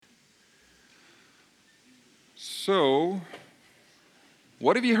So,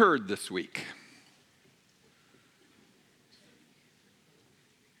 what have you heard this week?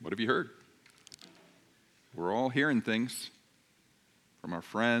 What have you heard? We're all hearing things from our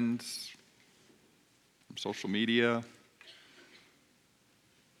friends, from social media,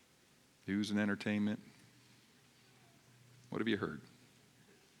 news and entertainment. What have you heard?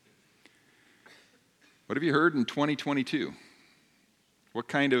 What have you heard in 2022? What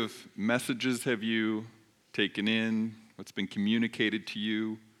kind of messages have you taken in? What's been communicated to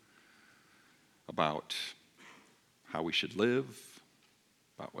you about how we should live,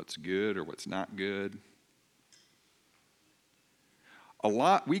 about what's good or what's not good?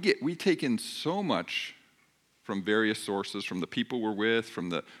 We take in so much from various sources, from the people we're with,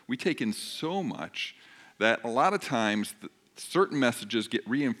 we take in so much that a lot of times certain messages get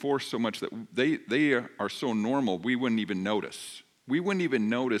reinforced so much that they are so normal we wouldn't even notice. We wouldn't even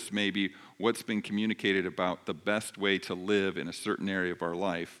notice maybe what's been communicated about the best way to live in a certain area of our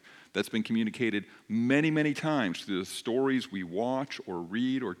life that's been communicated many, many times through the stories we watch or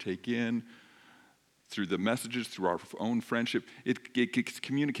read or take in, through the messages, through our own friendship. It gets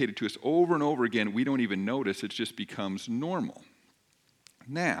communicated to us over and over again. We don't even notice. It just becomes normal.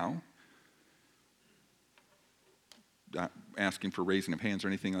 Now, not asking for raising of hands or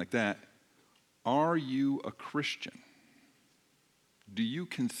anything like that, are you a Christian? Do you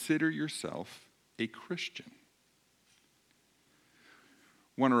consider yourself a Christian?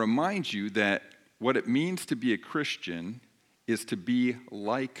 I want to remind you that what it means to be a Christian is to be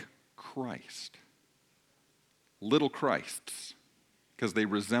like Christ. Little Christs, because they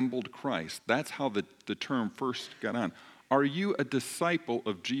resembled Christ. That's how the term first got on. Are you a disciple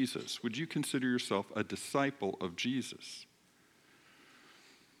of Jesus? Would you consider yourself a disciple of Jesus?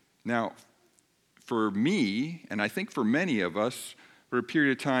 Now, for me, and I think for many of us, for a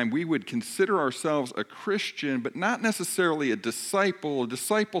period of time, we would consider ourselves a Christian, but not necessarily a disciple. A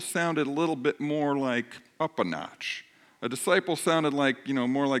disciple sounded a little bit more like up a notch. A disciple sounded like,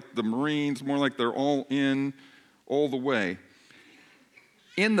 more like the Marines, more like they're all in, all the way.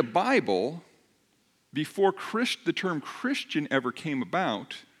 In the Bible, before the term Christian ever came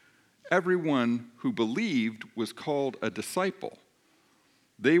about, everyone who believed was called a disciple.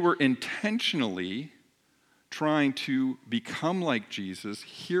 They were intentionally trying to become like Jesus,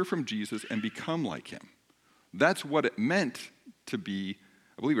 hear from Jesus, and become like him. That's what it meant to be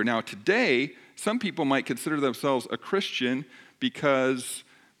a believer. Now, today, some people might consider themselves a Christian because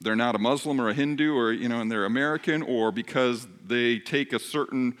they're not a Muslim or a Hindu or, and they're American, or because they take a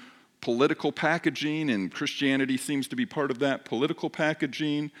certain political packaging, and Christianity seems to be part of that political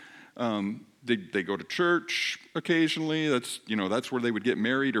packaging. They go to church occasionally. That's where they would get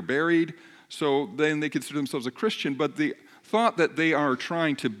married or buried. So then they consider themselves a Christian, but the thought that they are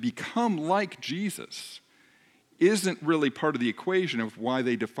trying to become like Jesus isn't really part of the equation of why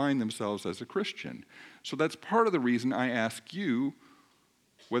they define themselves as a Christian. So that's part of the reason I ask you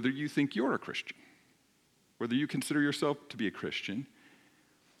whether you think you're a Christian, whether you consider yourself to be a Christian.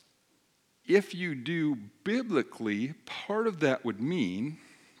 If you do, biblically, part of that would mean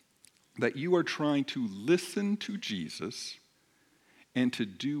that you are trying to listen to Jesus and to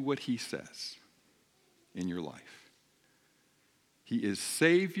do what he says in your life. He is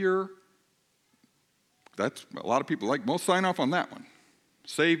Savior. That's a lot of people most sign off on that one.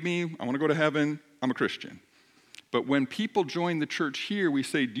 Save me, I want to go to heaven, I'm a Christian. But when people join the church here, we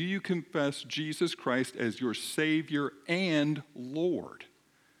say, do you confess Jesus Christ as your Savior and Lord?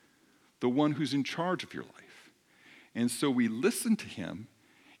 The one who's in charge of your life. And so we listen to him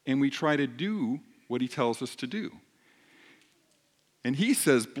and we try to do what he tells us to do. And he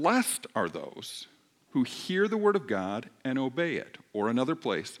says, blessed are those who hear the word of God and obey it. Or another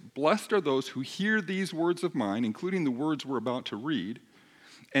place, blessed are those who hear these words of mine, including the words we're about to read,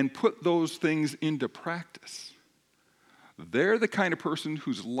 and put those things into practice. They're the kind of person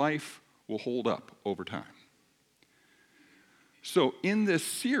whose life will hold up over time. So in this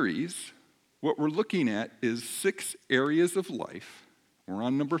series, what we're looking at is 6 areas of life, we're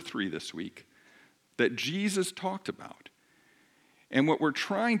on number 3 this week, that Jesus talked about. And what we're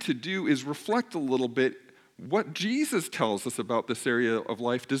trying to do is reflect a little bit what Jesus tells us about this area of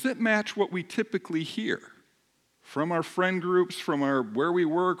life. Does it match what we typically hear from our friend groups, from where we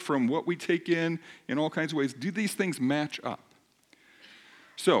work, from what we take in all kinds of ways? Do these things match up?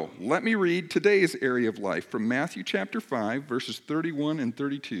 So let me read today's area of life from Matthew chapter 5, verses 31 and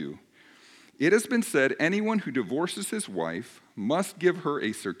 32. It has been said, anyone who divorces his wife must give her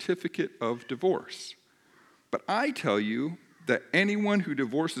a certificate of divorce. But I tell you that anyone who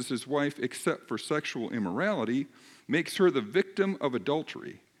divorces his wife except for sexual immorality makes her the victim of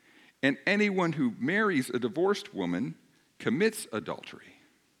adultery. and anyone who marries a divorced woman commits adultery.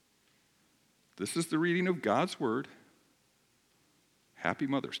 This is the reading of God's word. Happy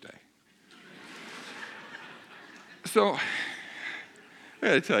Mother's Day. So, I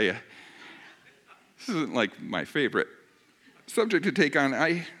gotta tell you, this isn't like my favorite subject to take on.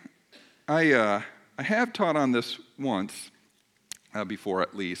 I have taught on this once, before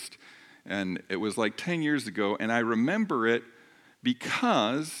at least, and it was like 10 years ago, and I remember it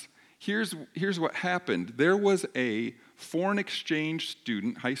because here's what happened. There was a foreign exchange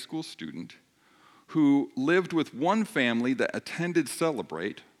student, high school student, who lived with one family that attended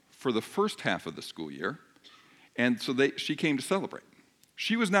Celebrate for the first half of the school year, and so she came to Celebrate.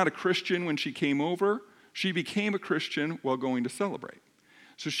 She was not a Christian when she came over. She became a Christian while going to Celebrate.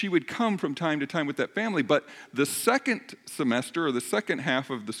 So she would come from time to time with that family, but the second semester or the second half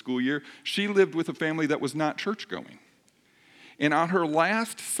of the school year, she lived with a family that was not church-going. And on her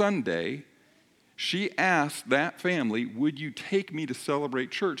last Sunday, she asked that family, would you take me to Celebrate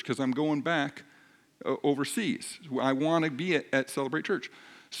Church? Because I'm going back overseas. I want to be at Celebrate Church.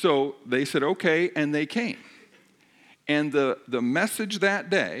 So they said, okay, and they came. And the message that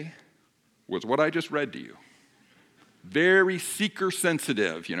day was what I just read to you. Very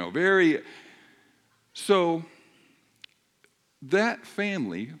seeker-sensitive, very... So that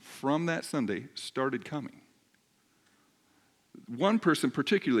family from that Sunday started coming. One person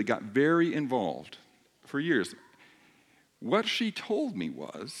particularly got very involved for years. What she told me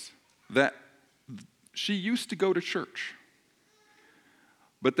was that she used to go to church,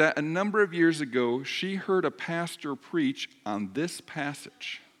 but that a number of years ago, she heard a pastor preach on this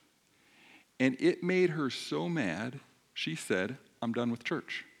passage, and it made her so mad, she said, I'm done with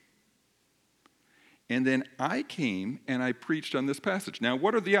church. And then I came and I preached on this passage. Now,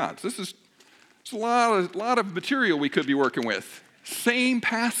 what are the odds? It's a lot of material we could be working with. Same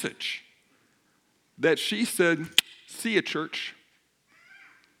passage that she said, see ya, church,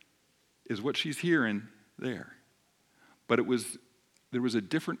 is what she's hearing there. But there was a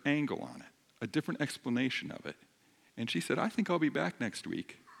different angle on it, a different explanation of it. And she said, I think I'll be back next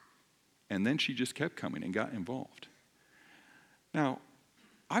week. And then she just kept coming and got involved. Now,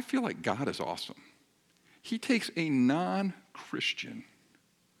 I feel like God is awesome. He takes a non-Christian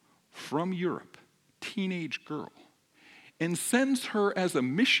from Europe, teenage girl, and sends her as a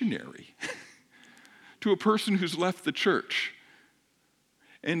missionary to a person who's left the church.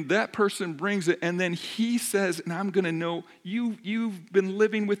 And that person brings it, and then he says, and I'm going to know, you've been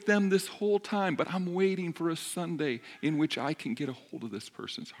living with them this whole time, but I'm waiting for a Sunday in which I can get a hold of this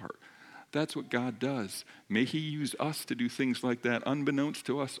person's heart. That's what God does. May he use us to do things like that, unbeknownst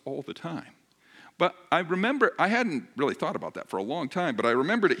to us all the time. But I remember, I hadn't really thought about that for a long time, but I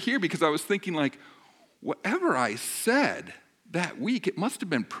remembered it here because I was thinking like, whatever I said that week, it must have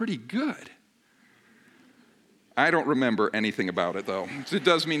been pretty good. I don't remember anything about it, though. It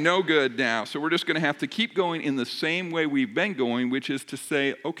does me no good now. So we're just going to have to keep going in the same way we've been going, which is to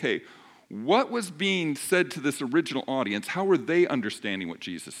say, okay, what was being said to this original audience? How were they understanding what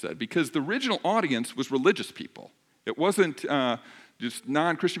Jesus said? Because the original audience was religious people. It wasn't just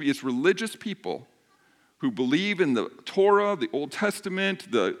non-Christian people. It's religious people who believe in the Torah, the Old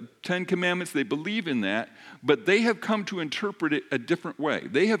Testament, the Ten Commandments. They believe in that, but they have come to interpret it a different way.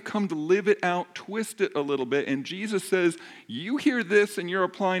 They have come to live it out, twist it a little bit, and Jesus says, you hear this and you're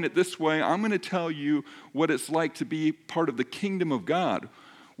applying it this way. I'm going to tell you what it's like to be part of the kingdom of God,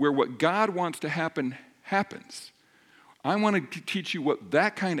 where what God wants to happen, happens. I want to teach you what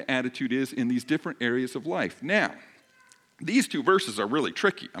that kind of attitude is in these different areas of life. Now, these two verses are really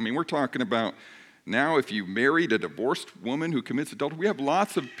tricky. I mean, we're talking about now, if you married a divorced woman who commits adultery, we have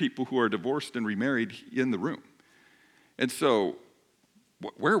lots of people who are divorced and remarried in the room. And so,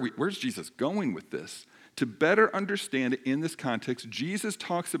 where's Jesus going with this? To better understand it in this context, Jesus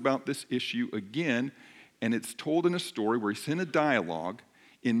talks about this issue again, and it's told in a story where he's in a dialogue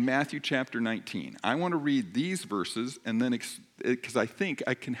in Matthew chapter 19. I want to read these verses, and then, because I think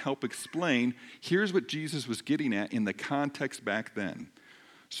I can help explain, here's what Jesus was getting at in the context back then.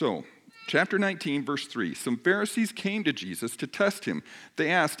 So, Chapter 19, verse 3, some Pharisees came to Jesus to test him. They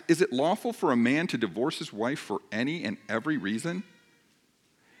asked, is it lawful for a man to divorce his wife for any and every reason?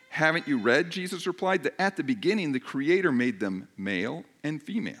 Haven't you read, Jesus replied, that at the beginning the Creator made them male and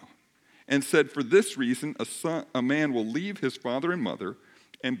female, and said, for this reason a man will leave his father and mother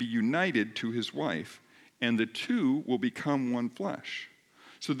and be united to his wife, and the two will become one flesh.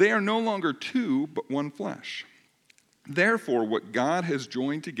 So they are no longer two, but one flesh. Therefore, what God has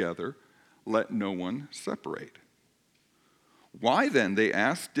joined together, let no one separate. Why then, they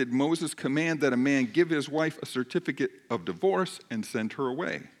asked, did Moses command that a man give his wife a certificate of divorce and send her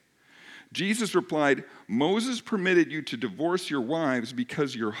away? Jesus replied, Moses permitted you to divorce your wives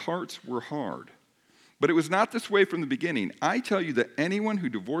because your hearts were hard. But it was not this way from the beginning. I tell you that anyone who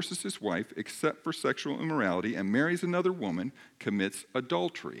divorces his wife except for sexual immorality and marries another woman commits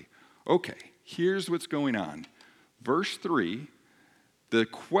adultery. Okay, here's what's going on. Verse 3, the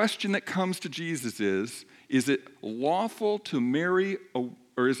question that comes to Jesus is it lawful to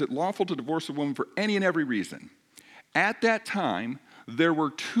or is it lawful to divorce a woman for any and every reason? At that time, there were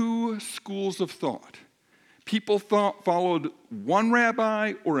two schools of thought. People followed one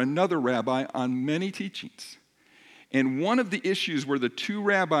rabbi or another rabbi on many teachings. And one of the issues where the two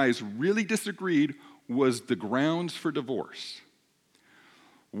rabbis really disagreed was the grounds for divorce.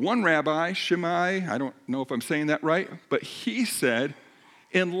 One rabbi, Shammai, I don't know if I'm saying that right, but he said,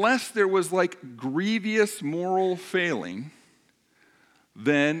 unless there was like grievous moral failing,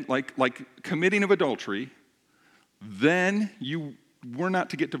 then like committing of adultery, then you were not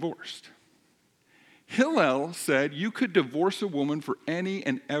to get divorced. Hillel said you could divorce a woman for any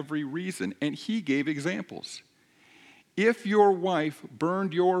and every reason, and he gave examples. If your wife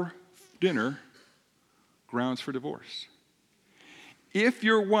burned your dinner, grounds for divorce. If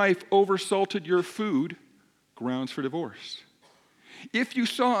your wife oversalted your food, grounds for divorce. If you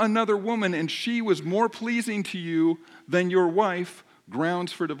saw another woman and she was more pleasing to you than your wife,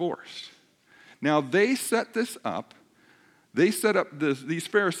 grounds for divorce. Now, they set this up. They set up these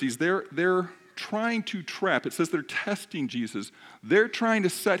Pharisees. They're trying to trap. It says they're testing Jesus. They're trying to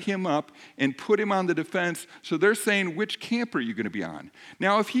set him up and put him on the defense. So they're saying, which camp are you going to be on?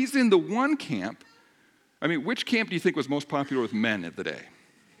 Now, if he's in the one camp, which camp do you think was most popular with men of the day?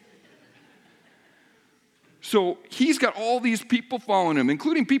 So he's got all these people following him,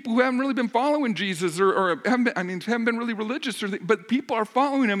 including people who haven't really been following Jesus or haven't been really religious, but people are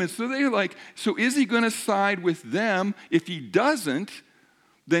following him. And so they're like, so is he going to side with them? If he doesn't,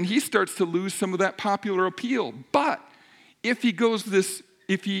 then he starts to lose some of that popular appeal. But if he goes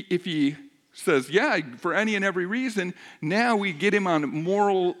if he says, yeah, for any and every reason, now we get him on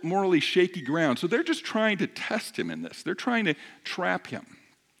morally shaky ground. So they're just trying to test him in this. They're trying to trap him.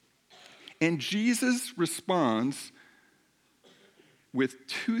 And Jesus responds with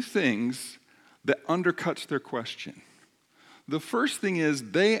two things that undercuts their question. The first thing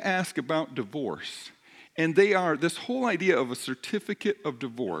is they ask about divorce. And this whole idea of a certificate of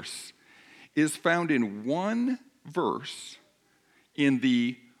divorce is found in one verse in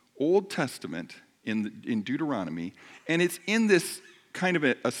the Old Testament, in Deuteronomy, and it's in this kind of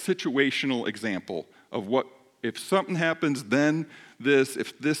a situational example of what, if something happens, then this,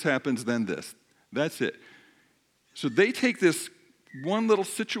 if this happens, then this. That's it. So they take this one little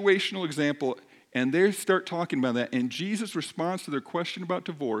situational example and they start talking about that, and Jesus responds to their question about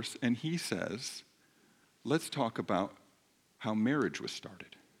divorce, and he says, let's talk about how marriage was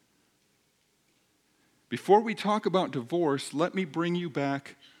started. Before we talk about divorce, let me bring you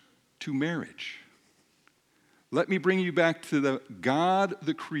back to marriage. Let me bring you back to the God,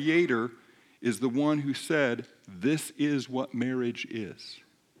 the Creator, is the one who said, this is what marriage is.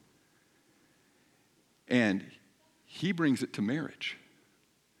 And he brings it to marriage.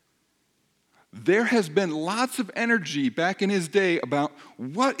 There has been lots of energy back in his day about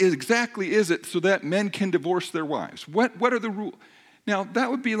what exactly is it so that men can divorce their wives. What are the rules? Now,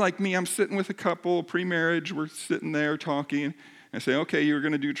 that would be like me. I'm sitting with a couple, pre-marriage. We're sitting there talking. I say, okay, you're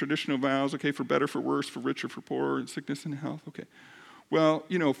going to do traditional vows. Okay, for better, for worse, for richer, for poorer, in sickness and health. Okay. Well,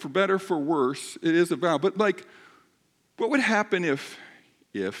 for better, for worse, it is a vow. But what would happen if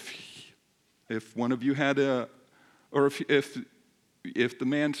one of you had if the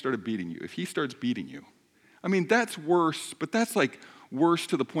man started beating you, if he starts beating you? That's worse, but that's like worse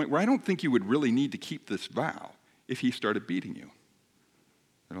to the point where I don't think you would really need to keep this vow if he started beating you.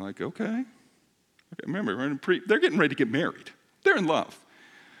 They're like, okay. Remember, they're getting ready to get married. They're in love.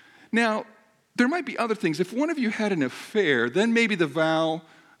 Now, there might be other things. If one of you had an affair, then maybe the vow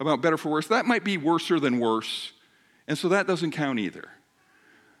about better for worse, that might be worser than worse. And so that doesn't count either.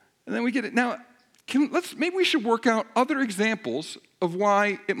 And then we get it. Now, maybe we should work out other examples of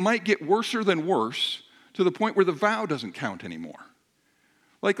why it might get worser than worse to the point where the vow doesn't count anymore.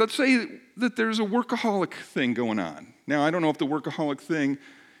 Like, let's say that there's a workaholic thing going on. Now, I don't know if the workaholic thing,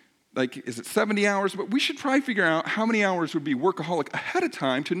 is it 70 hours? But we should try to figure out how many hours would be workaholic ahead of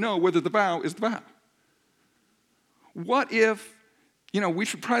time to know whether the vow is the vow. What if, we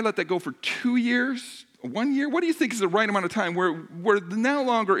should probably let that go for 2 years, 1 year? What do you think is the right amount of time where no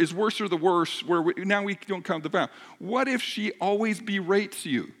longer is worse or the worse, now we don't count the vow? What if she always berates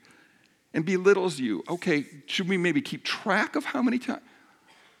you and belittles you? Okay, should we maybe keep track of how many times?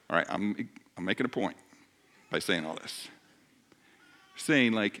 All right, I'm making a point by saying all this.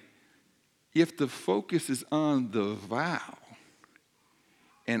 Saying if the focus is on the vow,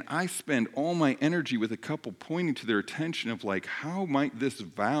 and I spend all my energy with a couple pointing to their attention of like, how might this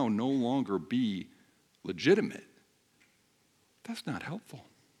vow no longer be legitimate? That's not helpful.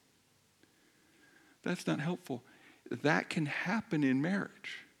 That's not helpful. That can happen in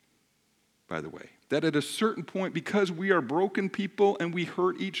marriage, by the way. That at a certain point, because we are broken people and we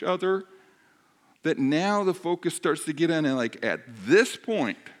hurt each other, that now the focus starts to get on and like, at this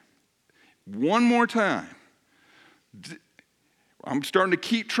point, one more time, I'm starting to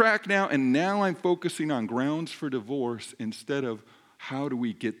keep track now, and now I'm focusing on grounds for divorce instead of how do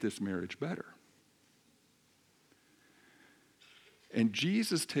we get this marriage better. And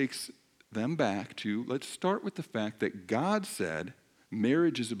Jesus takes them back to, let's start with the fact that God said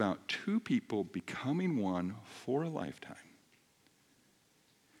marriage is about two people becoming one for a lifetime.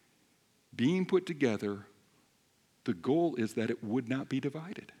 Being put together, the goal is that it would not be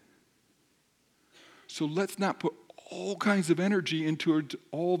divided. So let's not put all kinds of energy into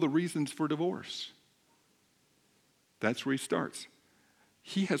all the reasons for divorce. That's where he starts.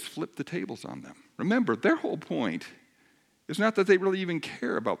 He has flipped the tables on them. Remember, their whole point is not that they really even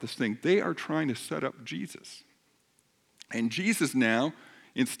care about this thing. They are trying to set up Jesus. And Jesus now,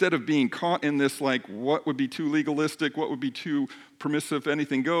 instead of being caught in this like, what would be too legalistic, what would be too permissive,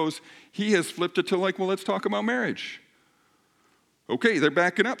 anything goes, he has flipped it to like, well, let's talk about marriage. Okay, they're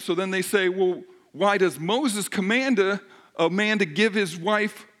backing up. So then they say, well, why does Moses command a man to give his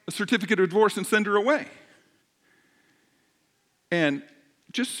wife a certificate of divorce and send her away? And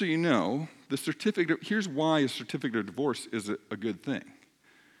just so you know, here's why a certificate of divorce is a good thing.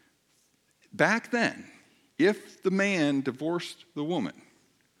 Back then, if the man divorced the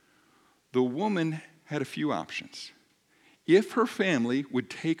woman had a few options. If her family would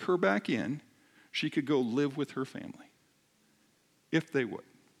take her back in, she could go live with her family. If they would.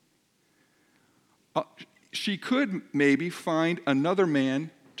 She could maybe find another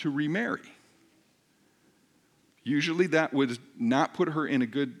man to remarry. Usually that would not put her in a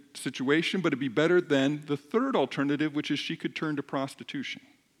good situation, but it'd be better than the third alternative, which is she could turn to prostitution.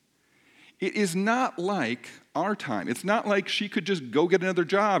 It is not like our time. It's not like she could just go get another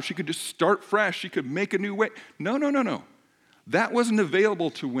job. She could just start fresh. She could make a new way. No. That wasn't available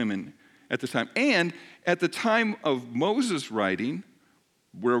to women at the time. And at the time of Moses' writing,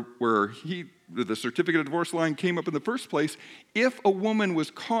 where the certificate of divorce line came up in the first place, if a woman was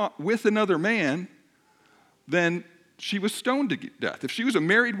caught with another man, then she was stoned to death. If she was a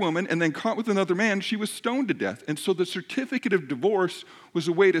married woman and then caught with another man, she was stoned to death. And so the certificate of divorce was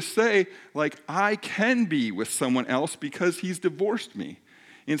a way to say, like, I can be with someone else because he's divorced me.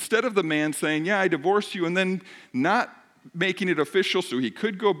 Instead of the man saying, yeah, I divorced you, and then not making it official so he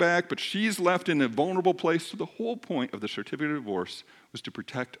could go back, but she's left in a vulnerable place. So the whole point of the certificate of divorce was to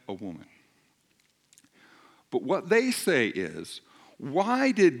protect a woman. But what they say is,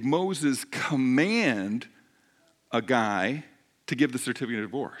 why did Moses command a guy to give the certificate of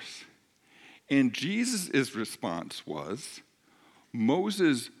divorce? And Jesus' response was,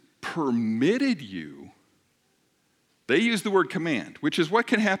 Moses permitted you. They use the word command, which is what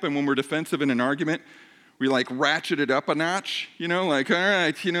can happen when we're defensive in an argument. We like ratchet it up a notch, like, all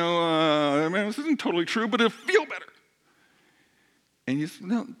right, this isn't totally true, but it'll feel better. And you say,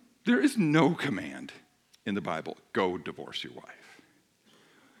 no, there is no command in the Bible, go divorce your wife.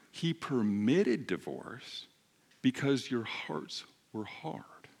 He permitted divorce because your hearts were hard.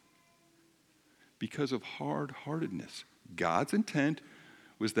 Because of hard-heartedness. God's intent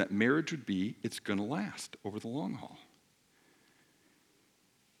was that marriage would be, it's going to last over the long haul.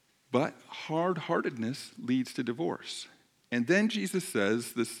 But hard-heartedness leads to divorce. And then Jesus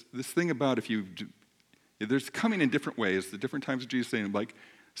says this thing about there's coming in different ways, the different times of Jesus saying, like,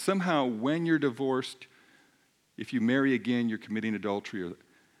 somehow when you're divorced, if you marry again, you're committing adultery.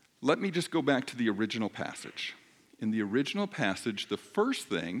 Let me just go back to the original passage. In the original passage, the first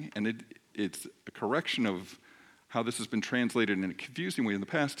thing, and it's a correction of how this has been translated in a confusing way in the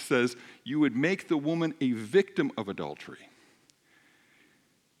past, says you would make the woman a victim of adultery.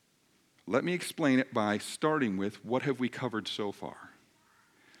 Let me explain it by starting with what have we covered so far.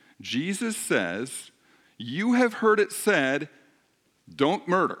 Jesus says, you have heard it said, don't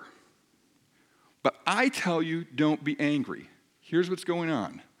murder. But I tell you, don't be angry. Here's what's going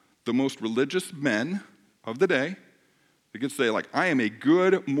on. The most religious men of the day, they could say, like, I am a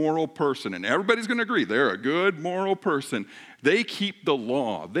good moral person. And everybody's going to agree, they're a good moral person. They keep the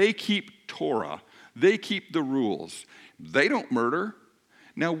law. They keep Torah. They keep the rules. They don't murder.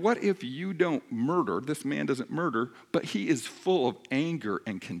 Now, what if you don't murder? This man doesn't murder, but he is full of anger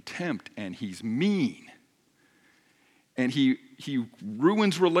and contempt, and he's mean. And he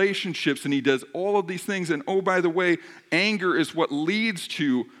ruins relationships, and he does all of these things. And oh, by the way, anger is what leads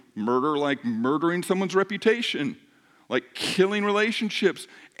to murder, like murdering someone's reputation, like killing relationships.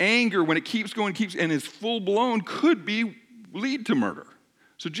 Anger, when it keeps going, and is full-blown, could lead to murder.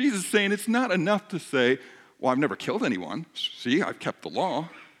 So Jesus is saying it's not enough to say, well, I've never killed anyone. See, I've kept the law.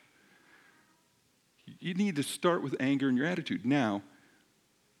 You need to start with anger in your attitude. Now,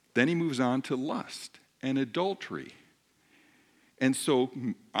 then he moves on to lust and adultery. And so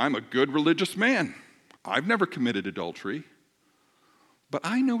I'm a good religious man. I've never committed adultery. But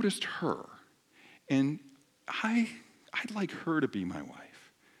I noticed her, and I'd like her to be my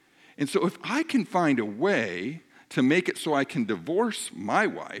wife. And so if I can find a way to make it so I can divorce my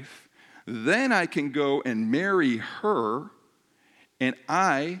wife, then I can go and marry her, and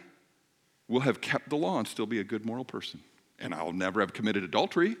I will have kept the law and still be a good moral person. And I'll never have committed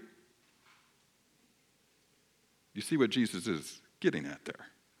adultery. You see what Jesus is getting at there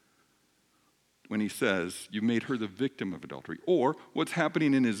when he says, you made her the victim of adultery. Or what's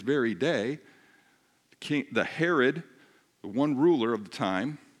happening in his very day, the Herod, the one ruler of the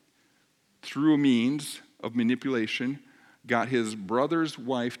time, through a means of manipulation, got his brother's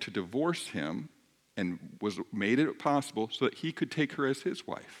wife to divorce him and made it possible so that he could take her as his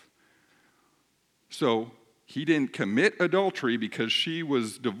wife. So he didn't commit adultery because she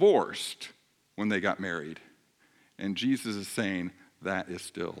was divorced when they got married. And Jesus is saying that is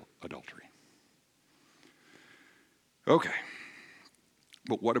still adultery. Okay,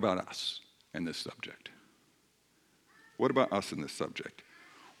 but what about us in this subject? What about us in this subject?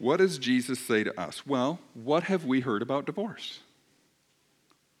 What does Jesus say to us? Well, what have we heard about divorce?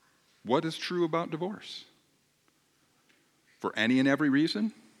 What is true about divorce? For any and every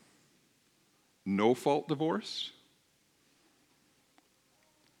reason? No fault divorce?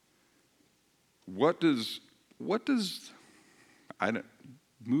 What does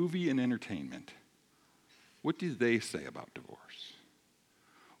movie and entertainment, what do they say about divorce?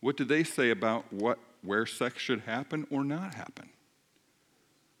 What do they say about where sex should happen or not happen?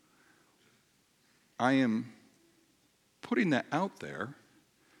 I am putting that out there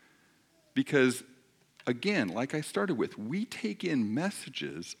because, again, like I started with, we take in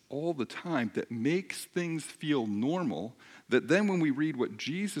messages all the time that makes things feel normal, that then when we read what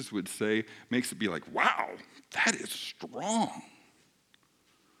Jesus would say, makes it be like, wow, that is strong.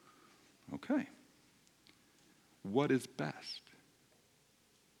 Okay. What is best?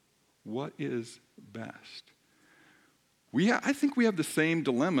 What is best? I think we have the same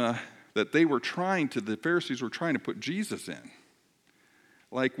dilemma that the Pharisees were trying to put Jesus in.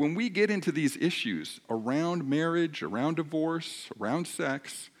 Like when we get into these issues around marriage, around divorce, around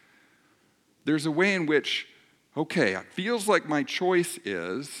sex, there's a way in which, okay, it feels like my choice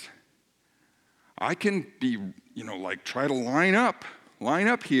is I can be, try to line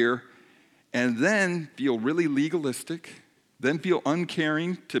up here, and then feel really legalistic, then feel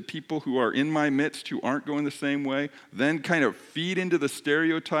uncaring to people who are in my midst who aren't going the same way, then kind of feed into the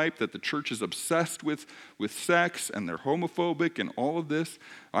stereotype that the church is obsessed with sex and they're homophobic and all of this.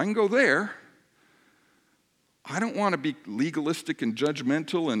 I can go there. I don't want to be legalistic and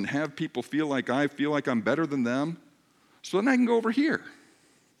judgmental and have people feel like I'm better than them. So then I can go over here,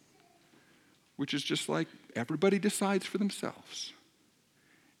 which is just like everybody decides for themselves.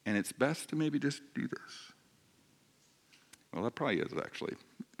 And it's best to maybe just do this. Well, that probably is actually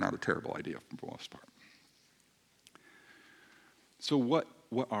not a terrible idea for the most part. So what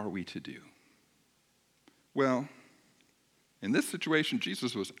are we to do? Well, in this situation,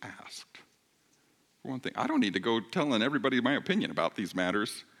 Jesus was asked. For one thing, I don't need to go telling everybody my opinion about these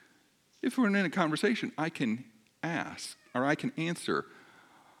matters. If we're in a conversation, I can ask or I can answer.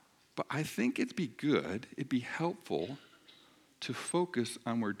 But I think it'd be helpful to focus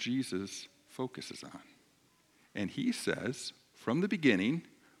on where Jesus focuses on. And he says, from the beginning,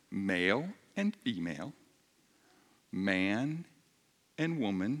 male and female, man and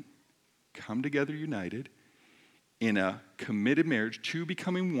woman come together united in a committed marriage, two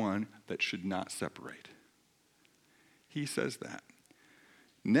becoming one that should not separate. He says that.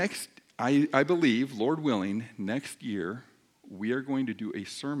 Next, I believe, Lord willing, next year, we are going to do a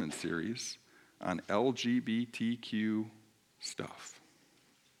sermon series on LGBTQ stuff.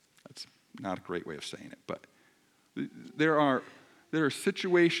 That's not a great way of saying it, but there are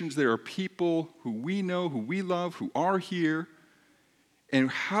situations, there are people who we know, who we love, who are here, and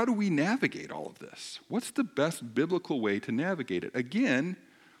how do we navigate all of this? What's the best biblical way to navigate it? Again,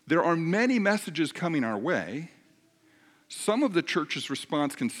 there are many messages coming our way. Some of the church's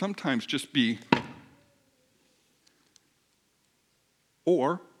response can sometimes just be,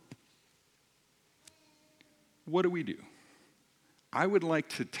 or what do? I would like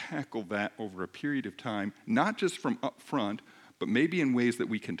to tackle that over a period of time, not just from up front, but maybe in ways that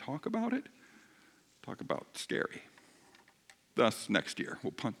we can talk about it. Talk about scary. Thus, next year.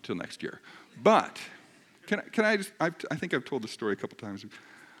 We'll punt till next year. But, can I just, I think I've told this story a couple times.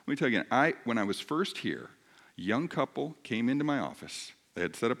 Let me tell you again. When I was first here, a young couple came into my office. They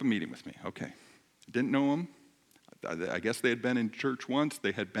had set up a meeting with me. Okay. Didn't know them. I guess they had been in church once.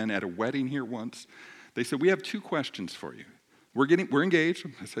 They had been at a wedding here once. They said, we have 2 questions for you. We're engaged.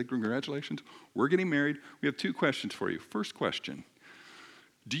 I said, congratulations. We're getting married. We have 2 questions for you. First question,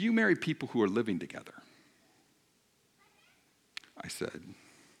 do you marry people who are living together? I said,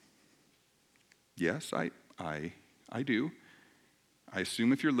 yes, I do. I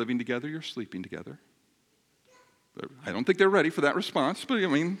assume if you're living together, you're sleeping together. I don't think they're ready for that response, but I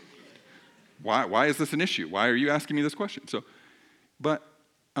mean, why is this an issue? Why are you asking me this question?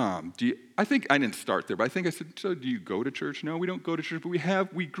 I think I didn't start there, but I think I said, so do you go to church? No, we don't go to church, but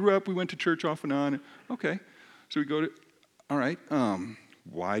we grew up, we went to church off and on. Okay, so we go to, all right,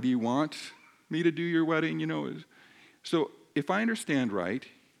 why do you want me to do your wedding? So if I understand right,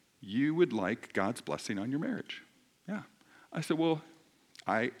 you would like God's blessing on your marriage. Yeah. I said, well,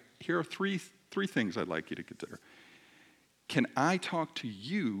 here are three things I'd like you to consider. Can I talk to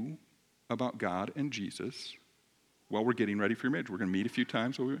you about God and Jesus while we're getting ready for your marriage? We're going to meet a few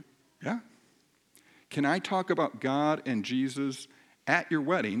times. Yeah. Can I talk about God and Jesus at your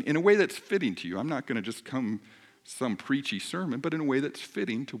wedding in a way that's fitting to you? I'm not going to just come some preachy sermon, but in a way that's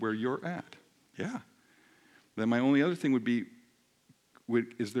fitting to where you're at. Yeah. Then my only other thing would be,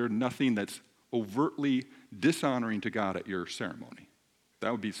 is there nothing that's overtly dishonoring to God at your ceremony?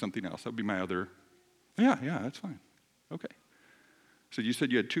 That would be something else. That would be my other, yeah, that's fine. Okay. So you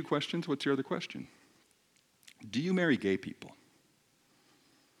said you had 2 questions. What's your other question? Do you marry gay people?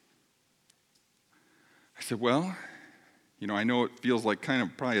 I said, well, I know it feels like kind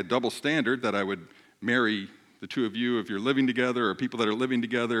of probably a double standard that I would marry the 2 of you if you're living together or people that are living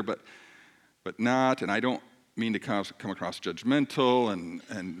together, but not, and I don't mean to come across judgmental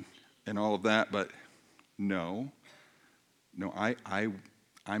and all of that, but no,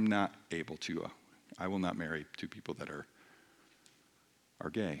 I'm not able to. I will not marry 2 people that are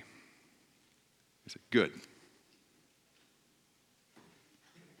gay. I said, good.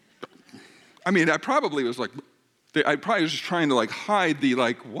 I mean, I probably was like, I probably was just trying to hide the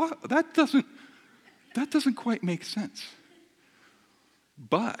what? That doesn't quite make sense.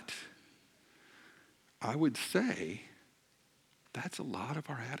 But I would say that's a lot of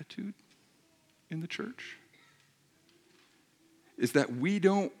our attitude in the church. Is that we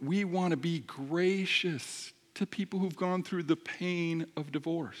want to be gracious to people who've gone through the pain of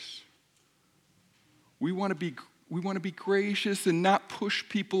divorce. We want to be gracious and not push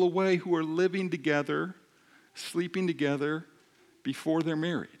people away who are living together, sleeping together before they're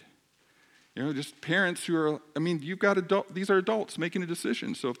married. Just parents who are, you've got these are adults making a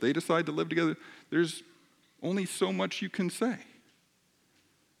decision. So if they decide to live together, there's only so much you can say.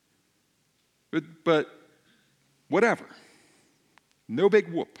 But whatever. No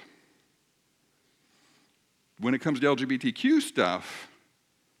big whoop. When it comes to LGBTQ stuff,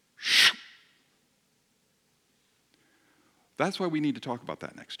 that's why we need to talk about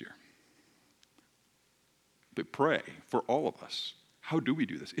that next year. But pray for all of us. How do we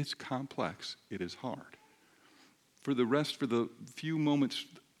do this? It's complex. It is hard. For the few moments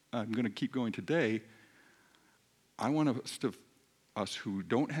I'm going to keep going today, I want us who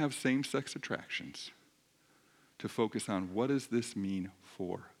don't have same-sex attractions to focus on what does this mean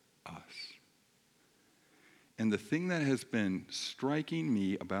for us. And the thing that has been striking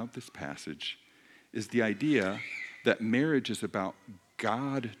me about this passage is the idea that marriage is about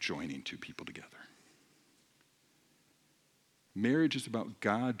God joining 2 people together. Marriage is about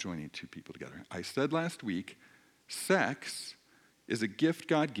God joining 2 people together. I said last week, sex is a gift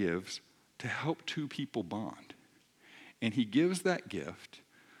God gives to help 2 people bond. And he gives that gift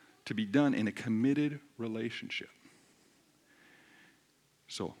to be done in a committed relationship.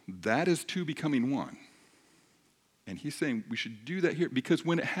 So that is 2 becoming 1. And he's saying we should do that here because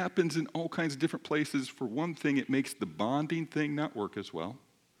when it happens in all kinds of different places, for one thing, it makes the bonding thing not work as well.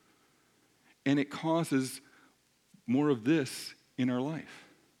 And it causes more of this in our life,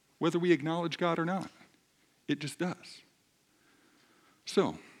 whether we acknowledge God or not. It just does.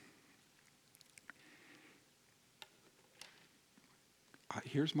 So,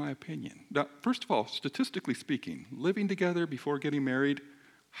 here's my opinion. Now, first of all, statistically speaking, living together before getting married,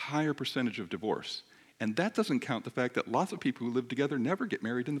 higher percentage of divorce. And that doesn't count the fact that lots of people who live together never get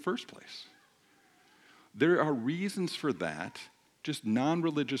married in the first place. There are reasons for that, just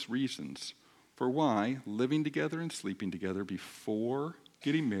non-religious reasons, for why living together and sleeping together before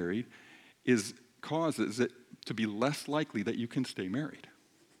getting married causes it to be less likely that you can stay married.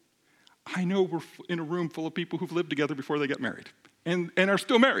 I know we're in a room full of people who've lived together before they get married and are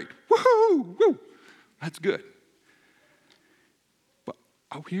still married. Woohoo! Woo! That's good. But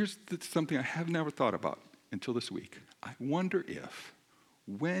here's something I have never thought about until this week. I wonder if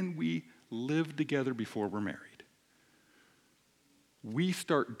when we live together before we're married, we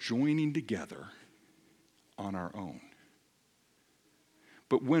start joining together on our own.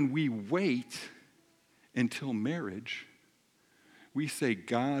 But when we wait until marriage, we say,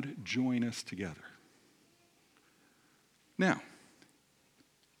 God, join us together. Now,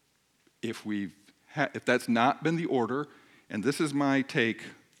 if that's not been the order, and this is my take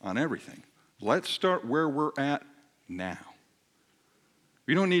on everything, let's start where we're at now.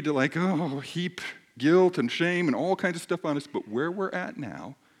 We don't need to heap guilt and shame and all kinds of stuff on us, but where we're at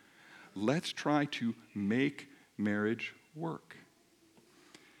now, let's try to make marriage work.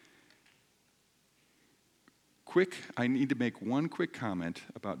 I need to make one quick comment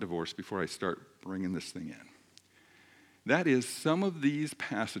about divorce before I start bringing this thing in. That is, some of these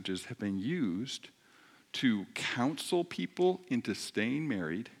passages have been used to counsel people into staying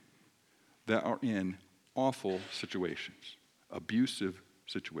married that are in awful situations, abusive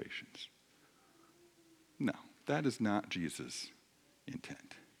situations. No, that is not Jesus'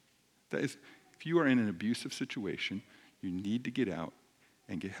 intent. That is, if you are in an abusive situation, you need to get out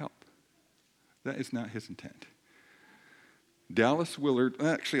and get help. That is not his intent. Dallas Willard,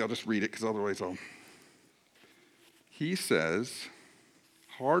 actually I'll just read it because otherwise he says,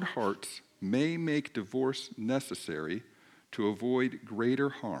 hard hearts may make divorce necessary to avoid greater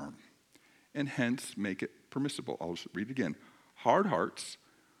harm and hence make it permissible. I'll just read it again. Hard hearts,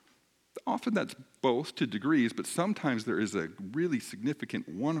 often that's both to degrees, but sometimes there is a really significant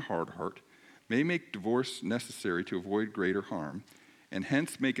one hard heart, may make divorce necessary to avoid greater harm and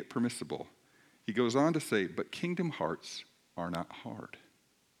hence make it permissible. He goes on to say, but kingdom hearts are not hard.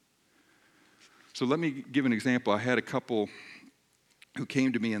 So let me give an example. I had a couple who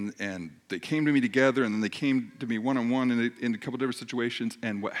came to me, and they came to me together, and then they came to me one-on-one in a couple different situations,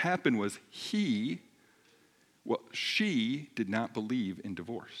 and what happened was she did not believe in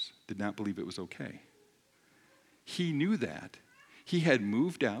divorce, did not believe it was okay. He knew that. He had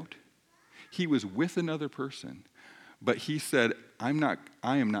moved out. He was with another person, but he said, I am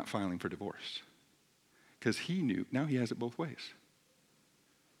not filing for divorce. Because he knew, now he has it both ways.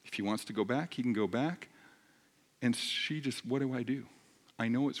 If he wants to go back, he can go back. And she just, what do I do? I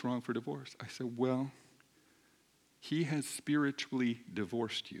know it's wrong for divorce. I said, well, he has spiritually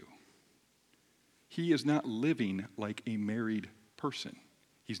divorced you. He is not living like a married person.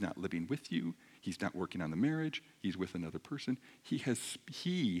 He's not living with you. He's not working on the marriage. He's with another person. He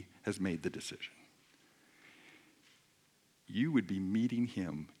has made the decision. You would be meeting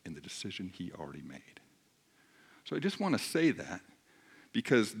him in the decision he already made. So I just want to say that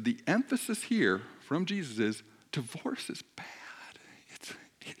because the emphasis here from Jesus is divorce is bad.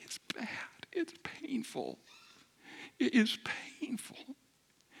 It is bad. It's painful. It is painful.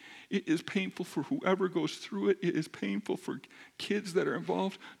 It is painful for whoever goes through it. It is painful for kids that are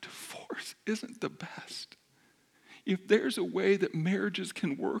involved. Divorce isn't the best. If there's a way that marriages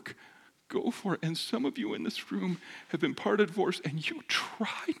can work, go for it. And some of you in this room have been part of divorce and you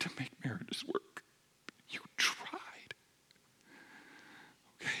tried to make marriages work. You tried.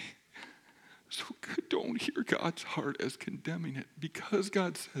 Okay? So don't hear God's heart as condemning it. Because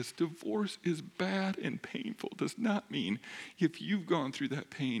God says divorce is bad and painful does not mean if you've gone through that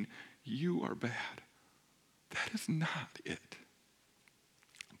pain, you are bad. That is not it.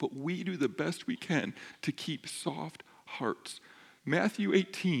 But we do the best we can to keep soft hearts. Matthew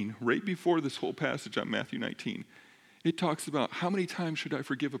 18, right before this whole passage on Matthew 19, it talks about how many times should I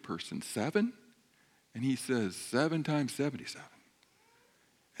forgive a person? 7? And he says 7 times 77.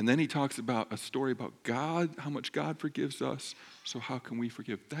 And then he talks about a story about God, how much God forgives us, so how can we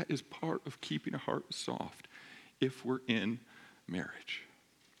forgive? That is part of keeping a heart soft if we're in marriage.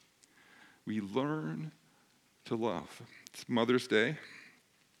 We learn to love. It's Mother's Day.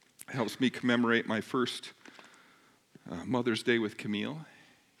 It helps me commemorate my first Mother's Day with Camille,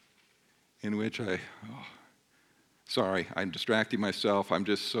 in which I'm distracting myself. I'm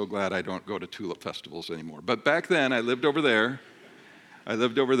just so glad I don't go to tulip festivals anymore. But back then, I lived over there. I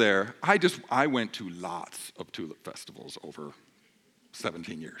went to lots of tulip festivals over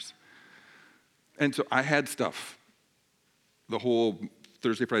 17 years. And so I had stuff the whole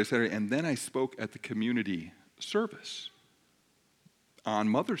Thursday, Friday, Saturday, and then I spoke at the community service on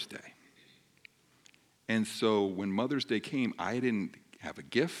Mother's Day. And so when Mother's Day came, I didn't have a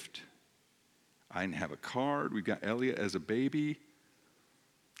gift. I didn't have a card. We got Elliot as a baby.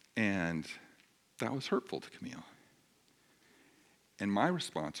 And that was hurtful to Camille. And my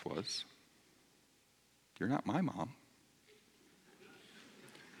response was, you're not my mom.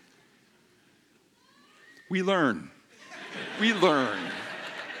 We learn. We learn.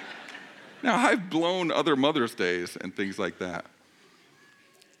 Now, I've blown other Mother's Days and things like that.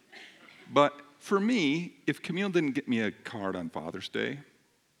 But for me, if Camille didn't get me a card on Father's Day,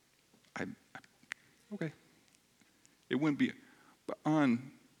 okay. It wouldn't be. But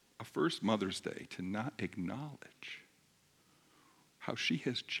on a first Mother's Day, to not acknowledge how she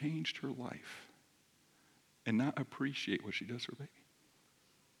has changed her life and not appreciate what she does for baby.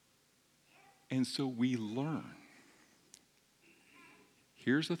 And so we learn.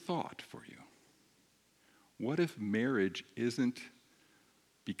 Here's a thought for you. What if marriage isn't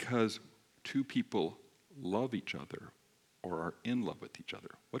because two people love each other or are in love with each other?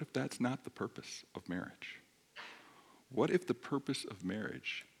 What if that's not the purpose of marriage? What if the purpose of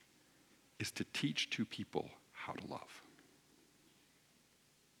marriage is to teach two people how to love?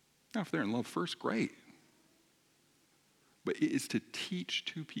 Now, if they're in love first, great. But it is to teach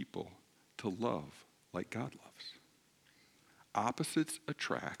two people to love like God loves. Opposites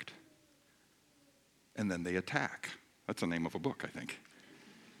attract, and then they attack. That's the name of a book, I think.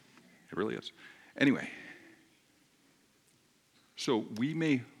 It really is. Anyway, so we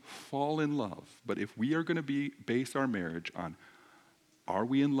may fall in love, but if we are going to base our marriage on, are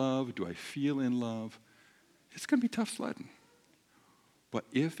we in love? Do I feel in love? It's going to be tough sledding. But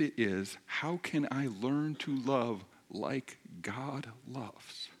if it is, how can I learn to love like God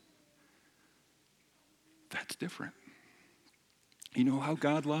loves? That's different. You know how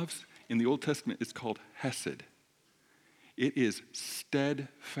God loves? In the Old Testament, it's called Hesed. It is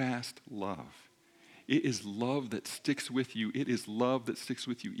steadfast love. It is love that sticks with you. It is love that sticks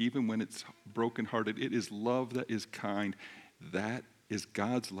with you even when it's brokenhearted. It is love that is kind. That is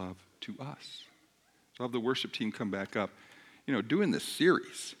God's love to us. So I'll have the worship team come back up. You know, doing this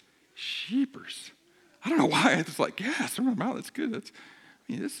series, sheepers. I don't know why. It's like, yeah, Sermon on the Mount, that's good.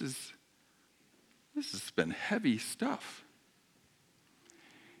 This has been heavy stuff.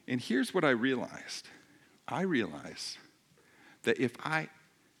 And here's what I realized. I realized that if I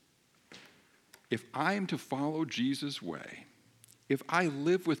am to follow Jesus' way, if I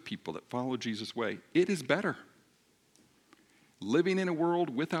live with people that follow Jesus' way, it is better. Living in a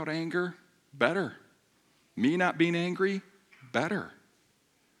world without anger, better. Me not being angry, better.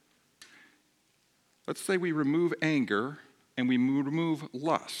 Let's say we remove anger and we remove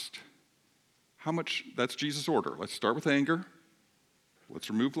lust. How much, that's Jesus' order. Let's start with anger. Let's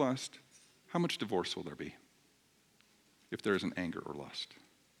remove lust. How much divorce will there be if there isn't anger or lust?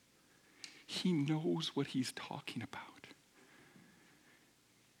 He knows what he's talking about.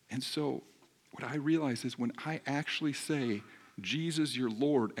 And so what I realize is when I actually say, Jesus, your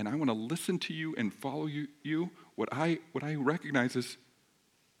Lord, and I want to listen to you and follow you, what I recognize is,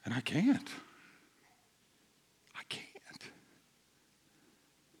 and I can't.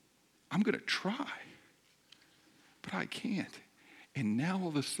 I'm going to try, but I can't. And now all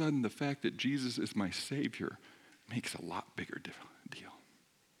of a sudden, the fact that Jesus is my Savior makes a lot bigger deal.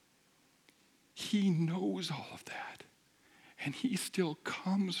 He knows all of that, and he still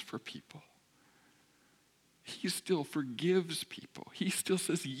comes for people. He still forgives people. He still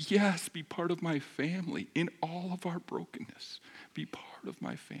says, yes, be part of my family in all of our brokenness. Be part of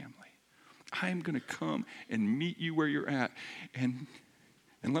my family. I'm going to come and meet you where you're at. And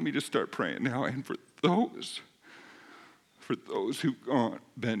let me just start praying now. And for those who've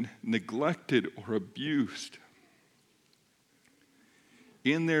been neglected or abused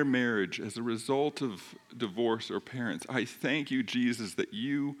in their marriage as a result of divorce or parents, I thank you, Jesus, that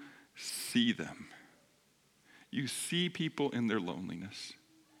you see them. You see people in their loneliness.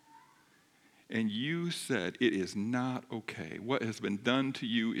 And you said it is not okay. What has been done to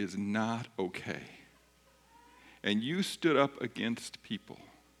you is not okay. And you stood up against people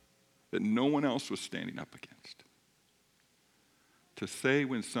that no one else was standing up against, to say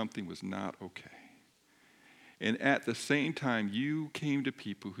when something was not okay. And at the same time, you came to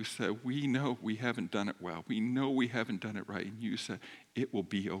people who said, we know we haven't done it well. We know we haven't done it right. And you said, it will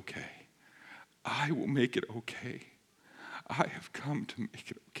be okay. I will make it okay. I have come to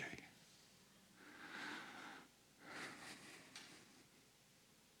make it okay.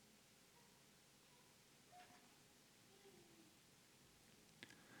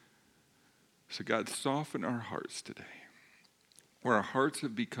 So God, soften our hearts today. Where our hearts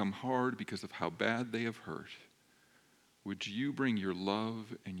have become hard because of how bad they have hurt, would you bring your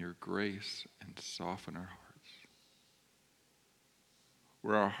love and your grace and soften our hearts?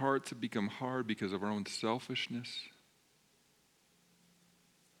 where our hearts have become hard because of our own selfishness,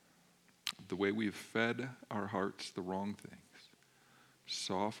 the way we've fed our hearts the wrong things.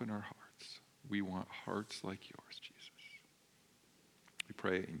 Soften our hearts. We want hearts like yours, Jesus. We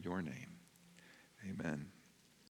pray in your name. Amen.